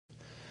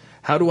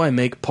How do I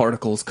make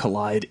particles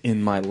collide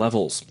in my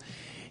levels?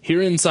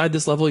 Here inside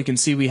this level, you can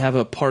see we have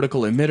a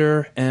particle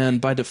emitter,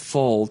 and by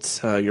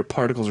default, your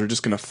particles are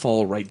just going to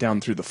fall right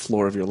down through the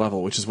floor of your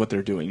level, which is what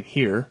they're doing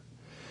here.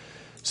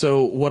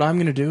 So what I'm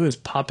going to do is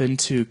pop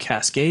into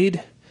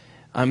Cascade.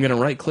 I'm going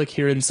to right-click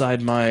here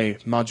inside my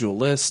module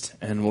list,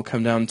 and we'll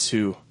come down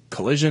to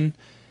Collision,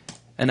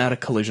 and add a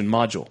collision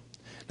module.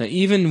 Now,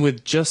 even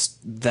with just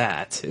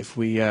that, if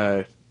we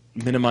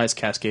minimize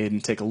Cascade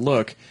and take a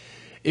look,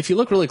 if you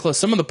look really close,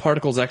 some of the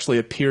particles actually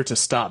appear to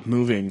stop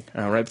moving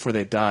right before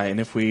they die,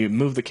 and if we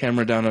move the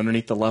camera down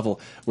underneath the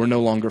level, we're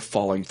no longer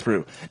falling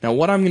through. Now,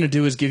 what I'm going to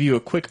do is give you a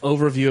quick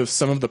overview of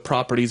some of the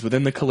properties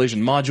within the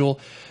collision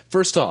module.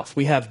 First off,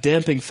 we have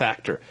damping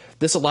factor.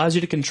 This allows you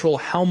to control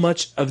how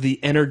much of the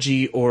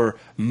energy or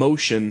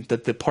motion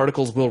that the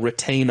particles will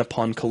retain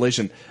upon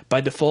collision. By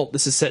default,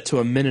 this is set to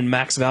a min and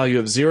max value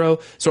of 0,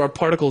 so our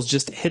particles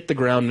just hit the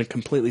ground and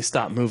completely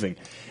stop moving.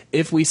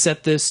 If we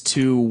set this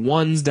to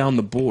 1s down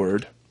the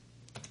board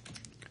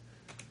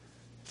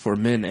for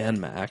min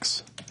and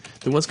max,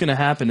 then what's going to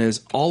happen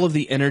is all of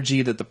the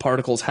energy that the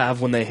particles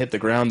have when they hit the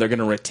ground, they're going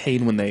to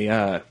retain when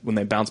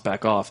they bounce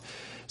back off.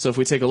 So if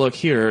we take a look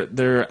here,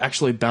 they're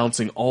actually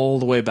bouncing all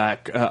the way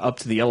back up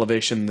to the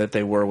elevation that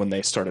they were when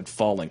they started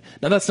falling.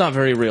 Now that's not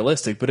very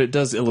realistic, but it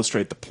does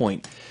illustrate the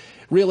point.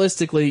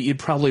 Realistically, you'd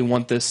probably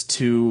want this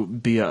to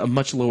be a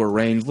much lower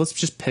range. Let's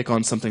just pick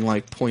on something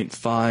like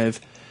 0.5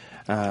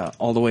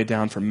 all the way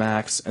down for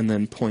max, and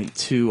then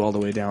 0.2 all the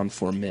way down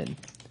for min.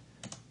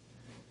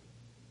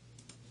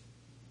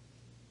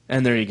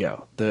 And there you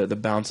go. The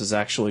bounce is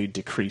actually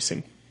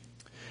decreasing.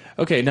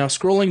 Okay, now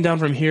scrolling down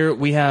from here,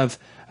 we have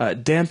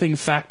damping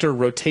factor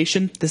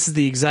rotation. This is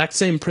the exact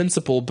same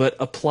principle, but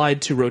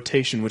applied to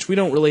rotation, which we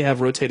don't really have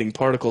rotating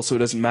particles, so it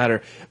doesn't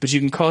matter. But you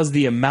can cause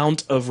the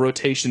amount of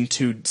rotation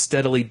to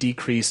steadily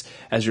decrease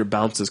as your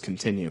bounces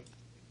continue.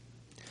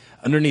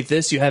 Underneath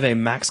this, you have a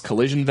max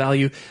collision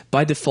value.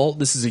 By default,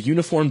 this is a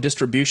uniform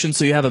distribution,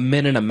 so you have a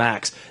min and a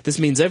max. This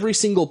means every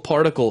single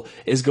particle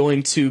is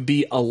going to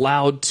be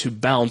allowed to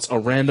bounce a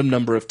random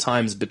number of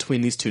times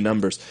between these two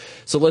numbers.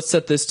 So let's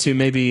set this to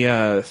maybe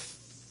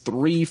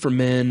 3 for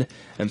min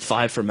and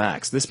 5 for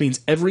max. This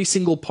means every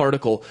single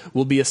particle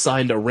will be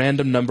assigned a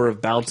random number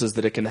of bounces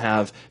that it can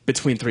have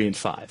between 3 and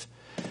 5.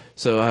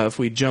 So if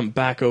we jump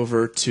back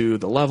over to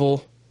the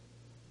level,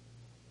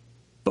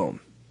 boom.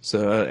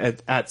 So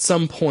at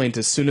some point,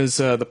 as soon as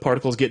the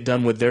particles get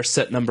done with their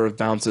set number of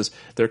bounces,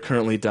 they're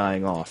currently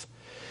dying off.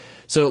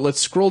 So let's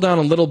scroll down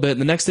a little bit.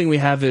 The next thing we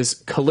have is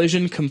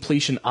collision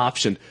completion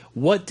option.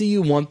 What do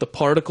you want the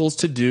particles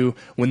to do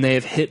when they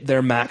have hit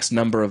their max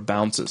number of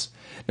bounces?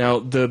 Now,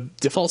 the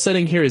default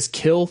setting here is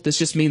kill. This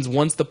just means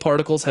once the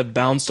particles have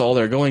bounced all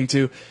they're going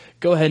to,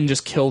 go ahead and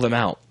just kill them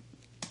out.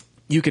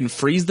 You can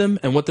freeze them,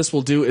 and what this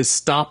will do is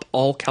stop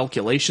all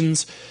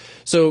calculations.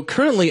 So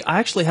currently, I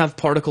actually have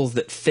particles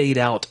that fade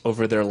out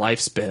over their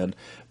lifespan.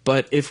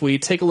 But if we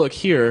take a look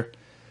here,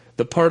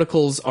 the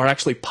particles are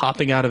actually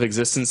popping out of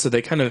existence, so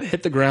they kind of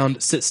hit the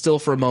ground, sit still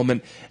for a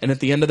moment, and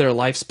at the end of their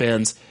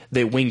lifespans,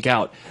 they wink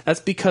out. That's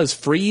because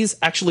freeze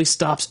actually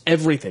stops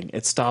everything.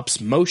 It stops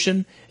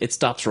motion, it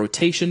stops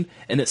rotation,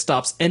 and it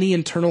stops any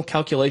internal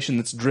calculation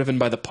that's driven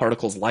by the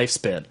particle's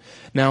lifespan.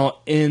 Now,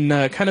 in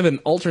kind of an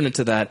alternate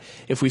to that,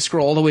 if we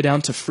scroll all the way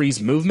down to freeze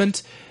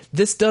movement,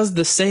 this does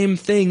the same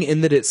thing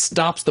in that it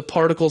stops the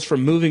particles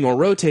from moving or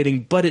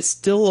rotating, but it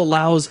still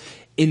allows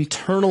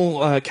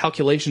internal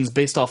calculations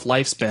based off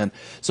lifespan.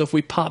 So if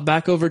we pop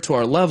back over to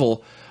our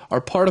level,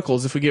 our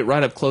particles, if we get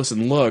right up close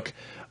and look,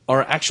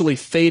 are actually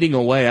fading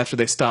away after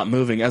they stop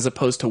moving as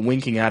opposed to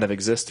winking out of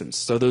existence.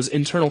 So those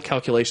internal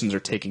calculations are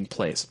taking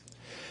place.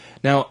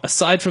 Now,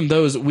 aside from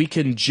those, we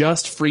can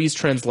just freeze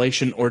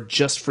translation or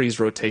just freeze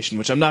rotation,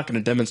 which I'm not going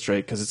to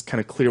demonstrate because it's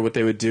kind of clear what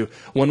they would do.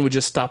 One would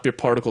just stop your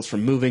particles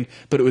from moving,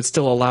 but it would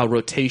still allow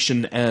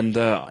rotation and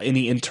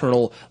any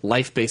internal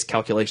life-based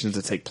calculations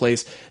to take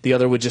place. The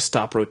other would just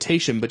stop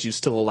rotation, but you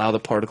still allow the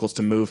particles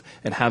to move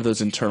and have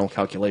those internal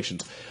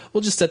calculations.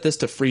 We'll just set this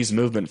to freeze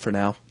movement for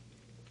now.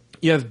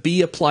 You have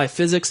B, apply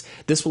physics.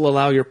 This will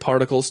allow your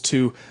particles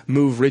to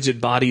move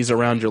rigid bodies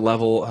around your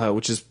level,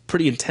 which is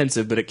pretty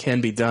intensive, but it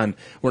can be done.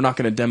 We're not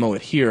going to demo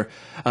it here.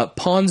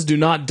 Pawns do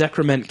not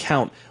decrement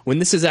count. When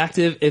this is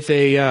active, if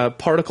a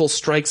particle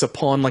strikes a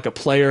pawn like a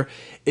player,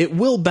 it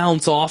will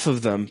bounce off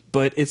of them,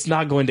 but it's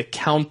not going to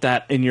count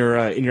that in your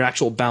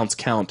actual bounce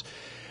count.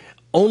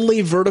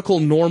 Only vertical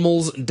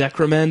normals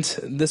decrement.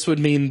 This would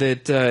mean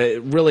that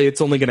really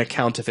it's only going to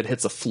count if it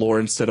hits a floor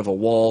instead of a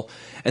wall.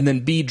 And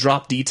then B,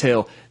 drop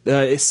detail.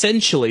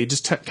 Essentially,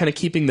 just kind of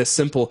keeping this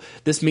simple,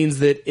 this means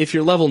that if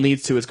your level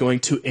needs to, it's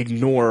going to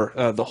ignore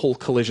the whole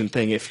collision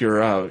thing if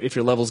your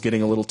level's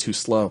getting a little too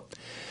slow.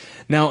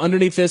 Now,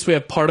 underneath this, we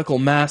have particle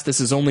mass. This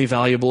is only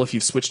valuable if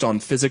you've switched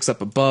on physics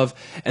up above.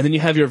 And then you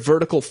have your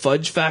vertical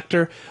fudge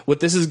factor.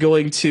 What this is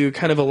going to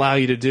kind of allow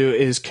you to do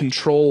is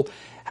control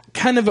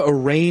kind of a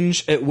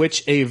range at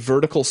which a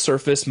vertical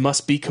surface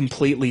must be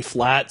completely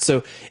flat.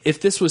 So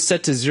if this was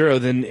set to 0,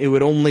 then it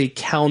would only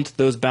count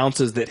those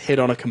bounces that hit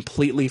on a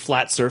completely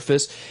flat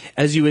surface.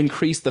 As you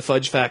increase the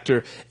fudge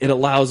factor, it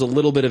allows a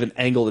little bit of an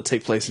angle to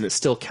take place, and it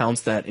still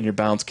counts that in your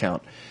bounce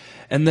count.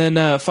 And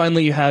then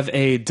finally you have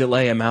a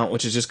delay amount,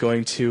 which is just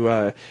going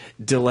to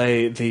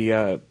delay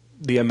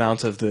the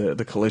amount of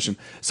the collision.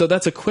 So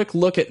that's a quick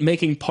look at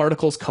making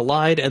particles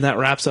collide, and that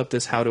wraps up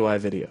this How Do I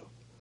video.